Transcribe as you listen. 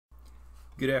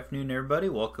Good afternoon, everybody.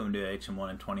 Welcome to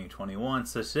HM1 in 2021.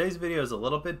 So today's video is a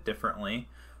little bit differently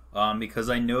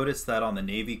because I noticed that on the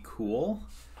Navy Cool,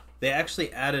 they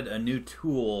actually added a new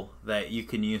tool that you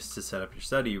can use to set up your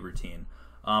study routine.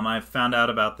 I found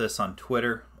out about this on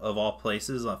Twitter, of all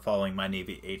places, following my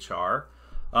Navy HR.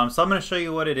 So I'm going to show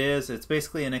you what it is. It's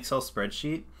basically an Excel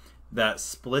spreadsheet that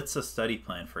splits a study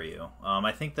plan for you.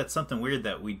 I think that's something weird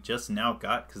that we just now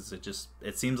got because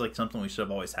it seems like something we should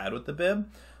have always had with the bib.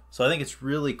 So I think it's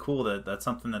really cool that that's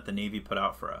something that the Navy put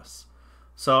out for us.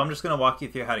 So I'm just going to walk you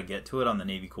through how to get to it on the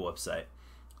Navy Cool website.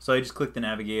 So I just click the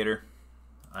navigator.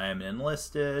 I am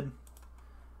enlisted.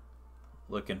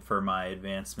 Looking for my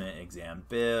advancement exam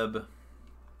bib.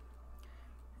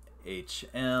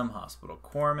 HM, hospital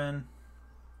corpsman.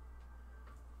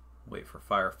 Wait for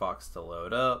Firefox to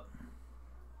load up.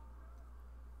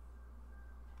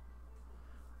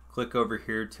 Click over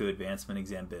here to advancement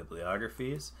exam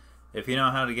bibliographies. If you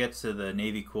know how to get to the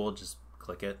Navy Cool, just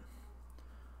click it.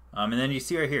 And then you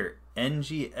see right here,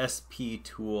 NGSP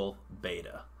tool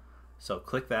beta. So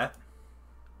click that.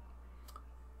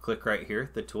 Click right here,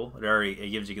 the tool.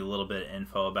 It gives you a little bit of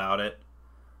info about it.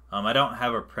 I don't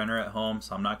have a printer at home,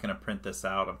 so I'm not going to print this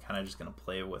out. I'm kind of just going to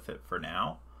play with it for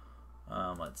now.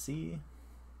 Let's see.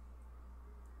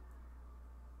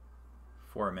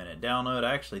 4-minute download.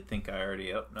 I actually think I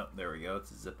already, oh, no, there we go.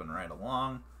 It's zipping right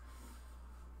along.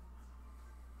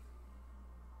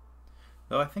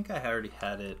 Though I think I already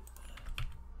had it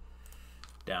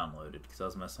downloaded because I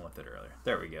was messing with it earlier.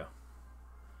 There we go.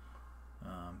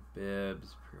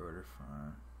 Bibs, pre-order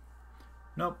form.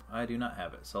 Nope, I do not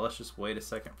have it. So let's just wait a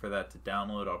second for that to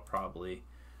download. I'll probably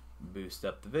boost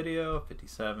up the video.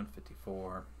 57,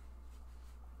 54.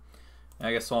 And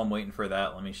I guess while I'm waiting for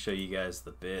that, let me show you guys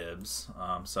the bibs.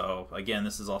 So again,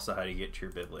 this is also how you get to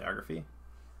your bibliography.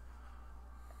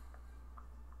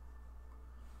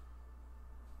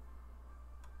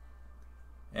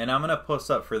 And I'm going to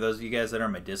post up for those of you guys that are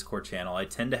on my Discord channel. I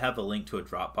tend to have a link to a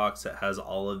Dropbox that has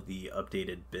all of the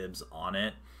updated bibs on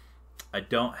it. I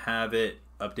don't have it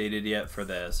updated yet for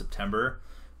the September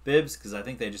bibs because I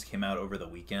think they just came out over the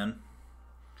weekend.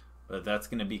 But that's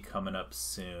going to be coming up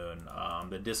soon.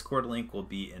 The Discord link will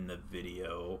be in the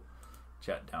video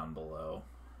chat down below.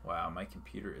 Wow, my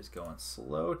computer is going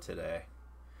slow today.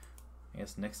 I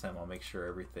guess next time I'll make sure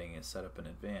everything is set up in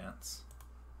advance.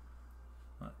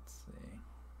 Let's see.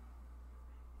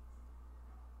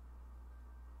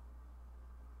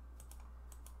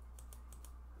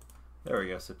 There we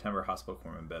go, September hospital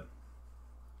corpsman bib.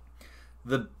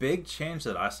 The big change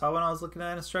that I saw when I was looking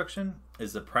at instruction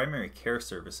is the primary care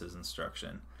services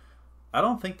instruction. I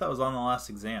don't think that was on the last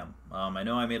exam. I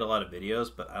know I made a lot of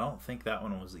videos, but I don't think that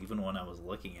one was even one I was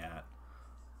looking at.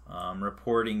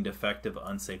 Reporting defective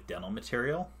unsafe dental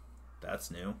material. That's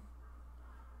new.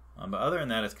 But other than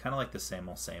that, it's kind of like the same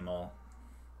old.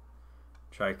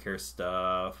 TRICARE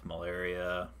stuff,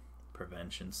 malaria,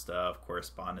 prevention stuff,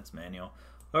 correspondence manual.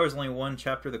 There was only one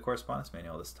chapter of the correspondence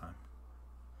manual this time.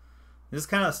 This is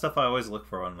kind of the stuff I always look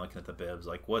for when I'm looking at the bibs,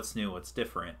 like what's new, what's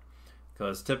different.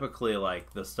 Because typically,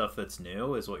 like, the stuff that's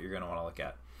new is what you're going to want to look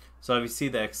at. So if you see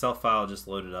the Excel file just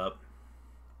loaded up,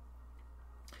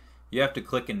 you have to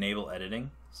click Enable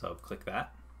Editing. So click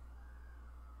that.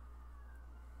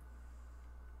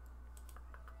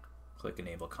 Click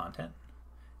Enable Content.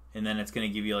 And then it's going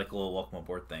to give you like a little welcome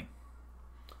aboard thing.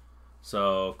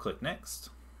 So click Next.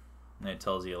 And it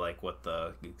tells you like what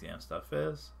the exam stuff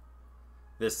is.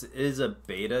 This is a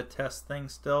beta test thing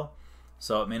still,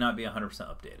 so it may not be 100%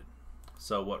 updated.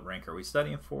 So what rank are we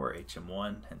studying for?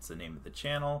 HM1, hence the name of the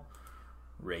channel.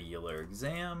 Regular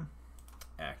exam,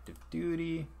 active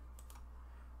duty,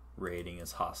 rating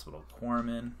is hospital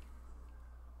corpsman. And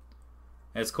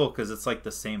it's cool because it's like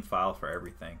the same file for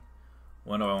everything.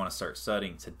 When do I want to start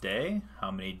studying? Today. How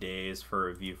many days for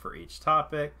review for each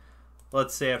topic?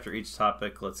 Let's say after each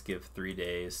topic, let's give 3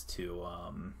 days to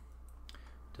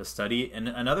study. And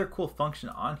another cool function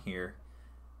on here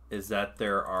is that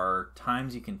there are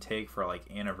times you can take for like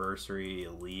anniversary,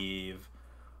 leave.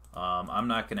 I'm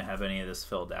not going to have any of this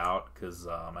filled out because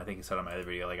I think I said on my other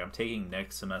video, like I'm taking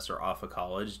next semester off of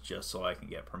college just so I can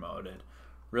get promoted.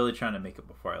 Really trying to make it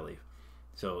before I leave.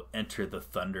 So enter the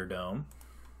Thunderdome.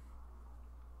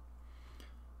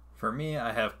 For me,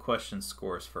 I have question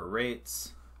scores for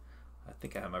rates. I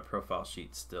think I have my profile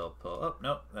sheet still pulled up.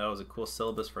 Nope, that was a cool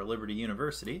syllabus for Liberty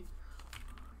University.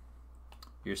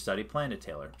 Your study plan to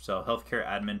tailor. So healthcare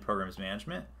admin programs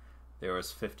management. There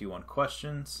was 51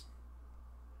 questions.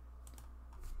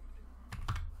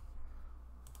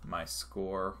 My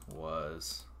score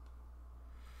was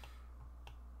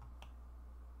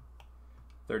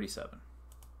 37.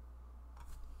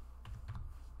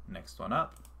 next one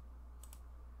up.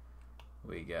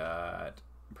 We got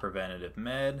preventative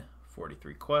med,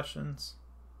 43 questions.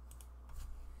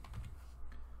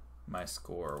 My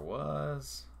score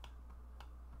was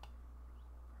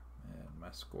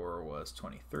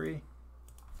 23.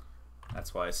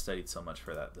 That's why I studied so much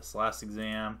for this last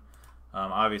exam.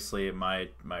 Obviously, my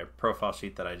profile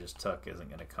sheet that I just took isn't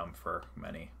going to come for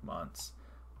many months.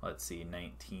 Let's see,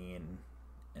 19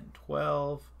 and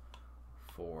 12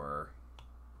 for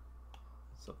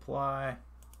supply.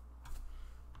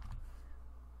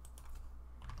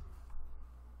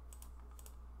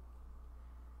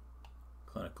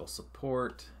 Clinical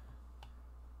support,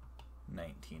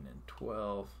 19 and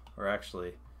 12, or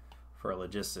actually for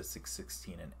logistics,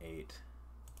 16 and 8.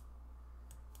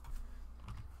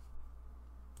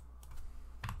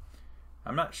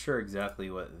 I'm not sure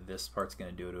exactly what this part's going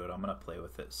to do to it. I'm going to play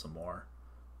with it some more.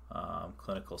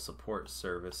 Clinical support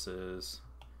services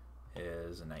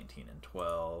is 19 and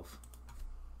 12.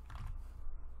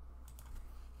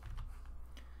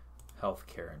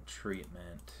 Healthcare and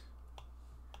treatment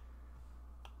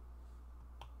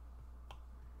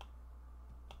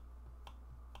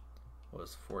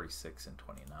was 46 and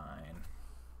 29.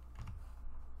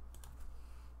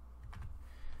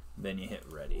 Then you hit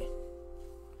ready.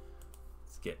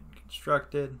 It's getting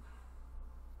constructed.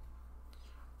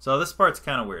 So this part's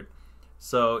kind of weird.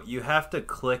 So you have to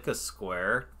click a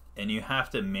square and you have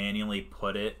to manually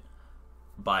put it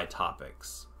by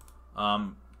topics.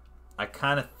 I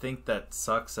kind of think that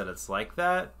sucks that it's like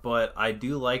that, but I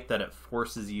do like that it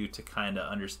forces you to kind of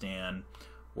understand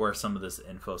where some of this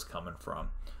info is coming from.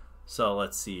 So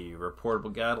let's see,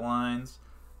 reportable guidelines,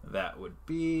 that would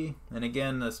be, and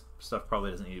again, this stuff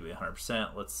probably doesn't need to be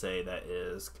 100%. Let's say that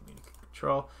is community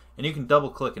control, and you can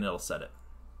double click and it'll set it.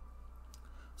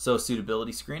 So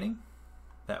suitability screening,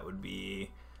 that would be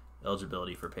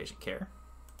eligibility for patient care.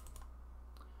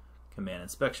 Command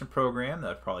inspection program, that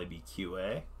would probably be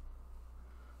QA.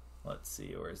 Let's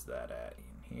see, where's that at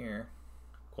in here?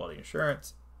 Quality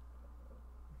assurance.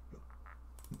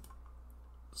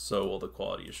 So will the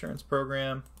quality assurance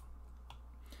program.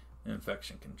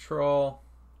 Infection control.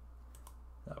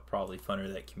 Probably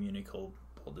under that communicable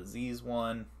disease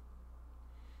one.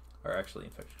 Or actually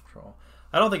infection control.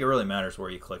 I don't think it really matters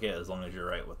where you click it as long as you're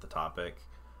right with the topic.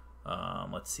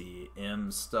 Let's see,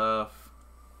 M stuff.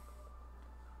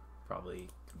 Probably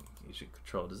communication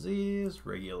control disease,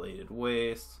 regulated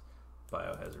waste,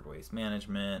 biohazard waste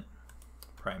management,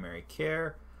 primary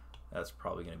care. That's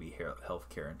probably going to be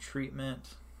healthcare and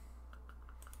treatment.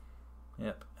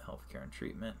 Yep, healthcare and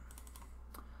treatment.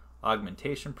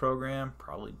 Augmentation program,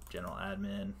 probably general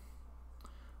admin.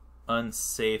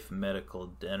 Unsafe medical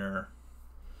dental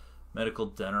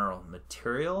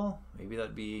material, maybe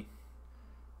that'd be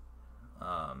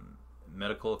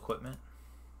medical equipment.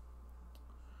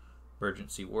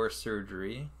 Emergency war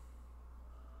surgery,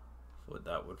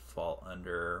 that would fall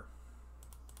under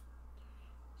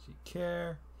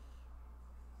care.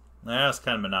 That's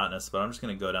kind of monotonous, but I'm just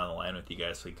going to go down the line with you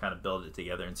guys so we can kind of build it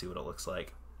together and see what it looks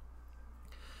like.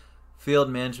 Field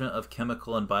management of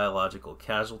chemical and biological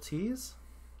casualties.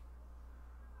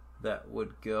 That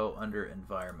would go under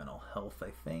environmental health,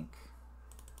 I think.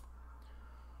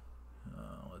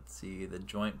 Let's see, the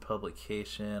joint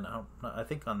publication. I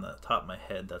think on the top of my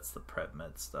head that's the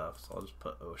PrepMed stuff, so I'll just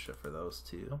put OSHA for those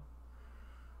two.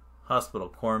 Hospital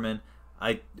corpsman.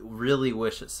 I really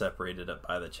wish it separated it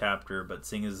by the chapter, but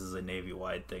seeing as this is a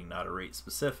Navy-wide thing, not a rate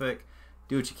specific,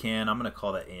 do what you can. I'm going to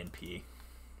call that A and P.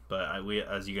 But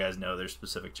as you guys know, there's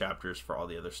specific chapters for all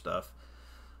the other stuff.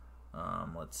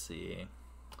 Let's see.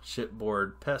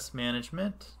 Shipboard pest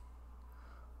management.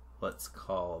 Let's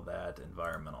call that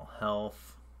environmental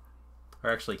health.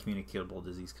 Or actually communicable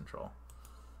disease control.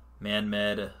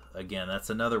 Man-med, again, that's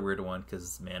another weird one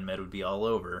because man-med would be all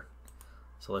over.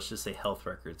 So let's just say health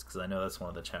records, because I know that's one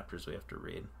of the chapters we have to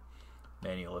read.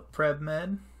 Manual of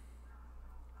PrevMed.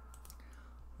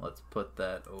 Let's put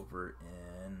that over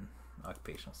in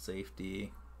occupational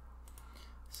safety.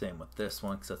 Same with this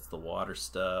one, because that's the water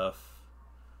stuff.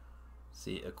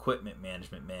 See, equipment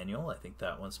management manual. I think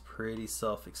that one's pretty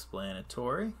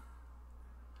self-explanatory.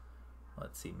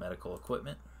 Let's see, medical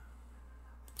equipment.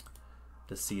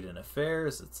 Decedent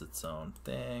affairs, it's its own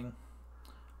thing.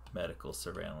 Medical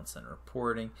surveillance and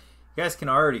reporting. You guys can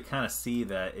already kind of see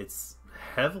that it's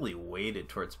heavily weighted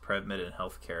towards PrevMed and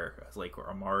healthcare. Like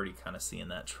I'm already kind of seeing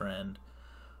that trend.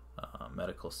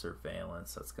 Medical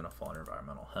surveillance, that's going to fall under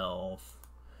environmental health.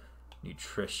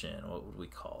 Nutrition, what would we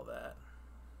call that?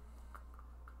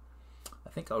 I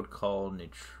think I would call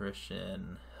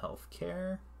nutrition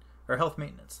healthcare or health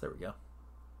maintenance. There we go.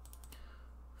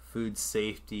 Food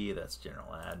safety, that's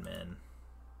general admin.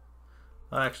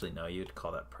 Well, actually, no, you'd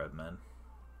call that PrevMed.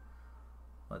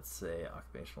 Let's say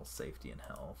occupational safety and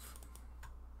health.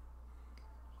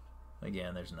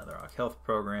 Again, there's another Occ Health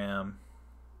program.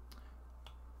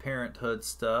 Parenthood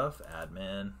stuff,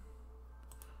 admin.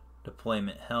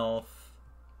 Deployment health.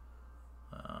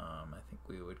 I think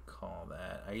we would call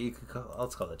that,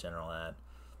 let's call that general ad.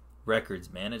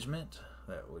 Records management,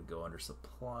 that would go under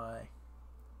supply.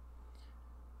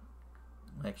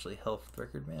 Actually, health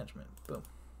record management, boom.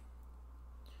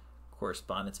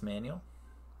 Correspondence manual,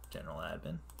 general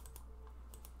admin.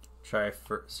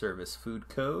 Service food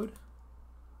code,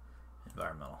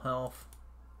 environmental health.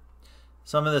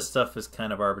 Some of this stuff is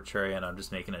kind of arbitrary and I'm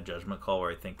just making a judgment call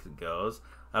where I think it goes.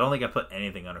 I don't think I put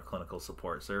anything under clinical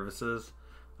support services.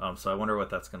 So I wonder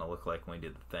what that's going to look like when we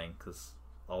do the thing, because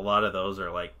a lot of those are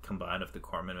like combined with the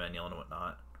Corman manual and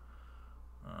whatnot.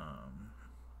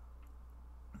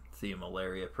 See,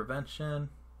 malaria prevention,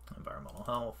 environmental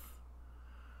health,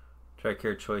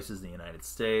 TRICARE choices in the United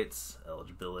States,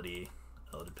 eligibility.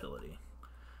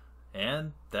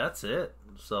 And that's it.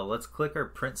 So let's click our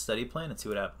print study plan and see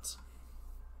what happens.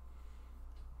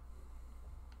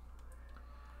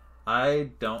 I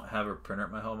don't have a printer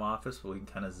at my home office, but we can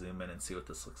kind of zoom in and see what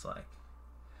this looks like.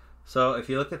 So if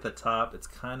you look at the top, it's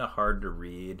kind of hard to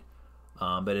read,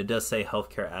 but it does say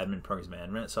healthcare admin programs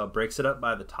management. So it breaks it up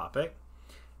by the topic,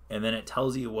 and then it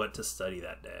tells you what to study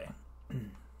that day.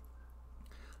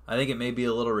 I think it may be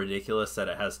a little ridiculous that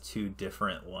it has 2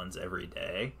 different ones every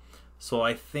day. So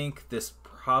I think this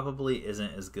probably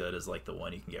isn't as good as like the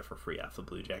one you can get for free off the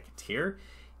Blue Jacket tier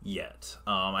yet.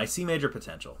 I see major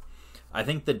potential. I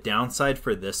think the downside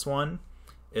for this one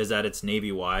is that it's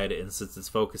Navy-wide, and since it's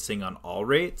focusing on all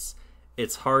rates,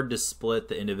 it's hard to split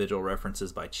the individual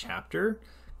references by chapter,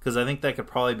 because I think that could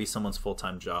probably be someone's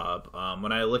full-time job.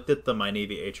 When I looked at the My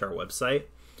Navy HR website,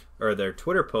 or their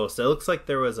Twitter post, it looks like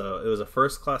it was a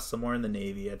first class somewhere in the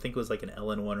Navy. I think it was like an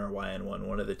LN1 or YN1,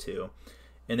 one of the two.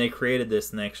 And they created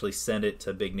this and they actually sent it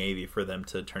to Big Navy for them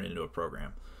to turn into a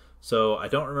program. So I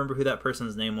don't remember who that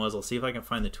person's name was. I'll see if I can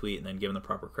find the tweet and then give them the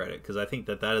proper credit, because I think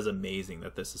that is amazing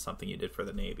that this is something you did for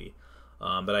the Navy.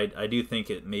 But I do think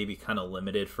it may be kind of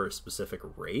limited for a specific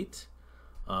rate.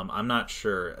 I'm not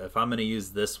sure if I'm going to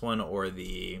use this one or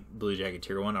the Blue Jacket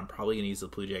Tier one. I'm probably going to use the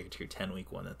Blue Jacket Tier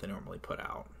 10-week one that they normally put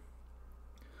out.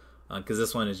 Because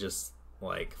this one is just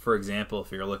like, for example,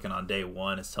 if you're looking on day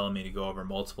 1, it's telling me to go over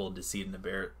multiple deceit and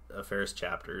affairs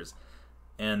chapters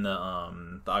and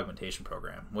the augmentation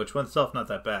program, which one itself not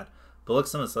that bad. But look at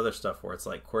some of this other stuff where it's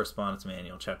like correspondence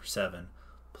manual, chapter 7,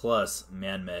 plus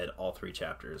man-med, all 3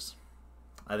 chapters.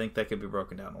 I think that could be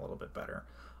broken down a little bit better.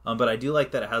 But I do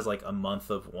like that it has like a month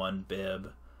of one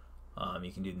bib.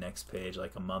 You can do the next page,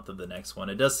 like a month of the next one.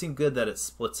 It does seem good that it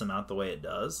splits them out the way it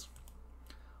does.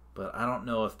 But I don't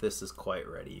know if this is quite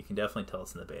ready. You can definitely tell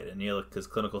it's in the beta. And you look, because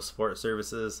clinical support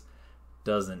services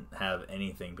doesn't have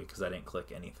anything because I didn't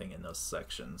click anything in those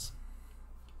sections.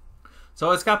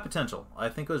 So it's got potential. I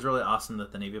think it was really awesome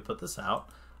that the Navy put this out.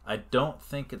 I don't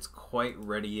think it's quite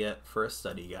ready yet for a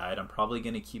study guide. I'm probably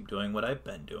going to keep doing what I've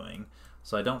been doing.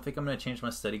 So I don't think I'm going to change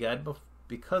my study guide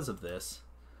because of this.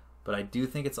 But I do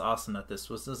think it's awesome that this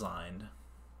was designed.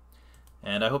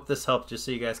 And I hope this helped just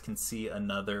so you guys can see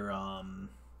another... let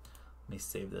me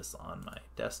save this on my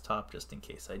desktop just in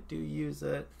case I do use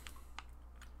it.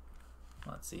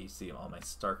 Let's see, you see all my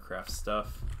StarCraft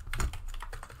stuff.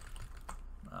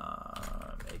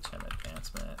 HM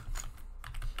advancement.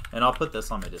 And I'll put this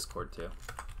on my Discord too.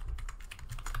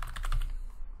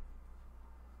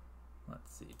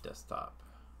 Let's see, desktop.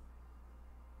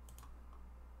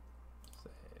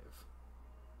 Save.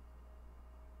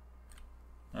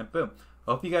 And boom.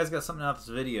 I hope you guys got something out of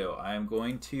this video. I am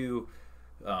going to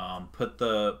put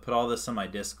all this on my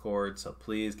Discord, so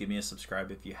please give me a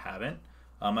subscribe if you haven't.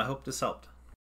 I hope this helped.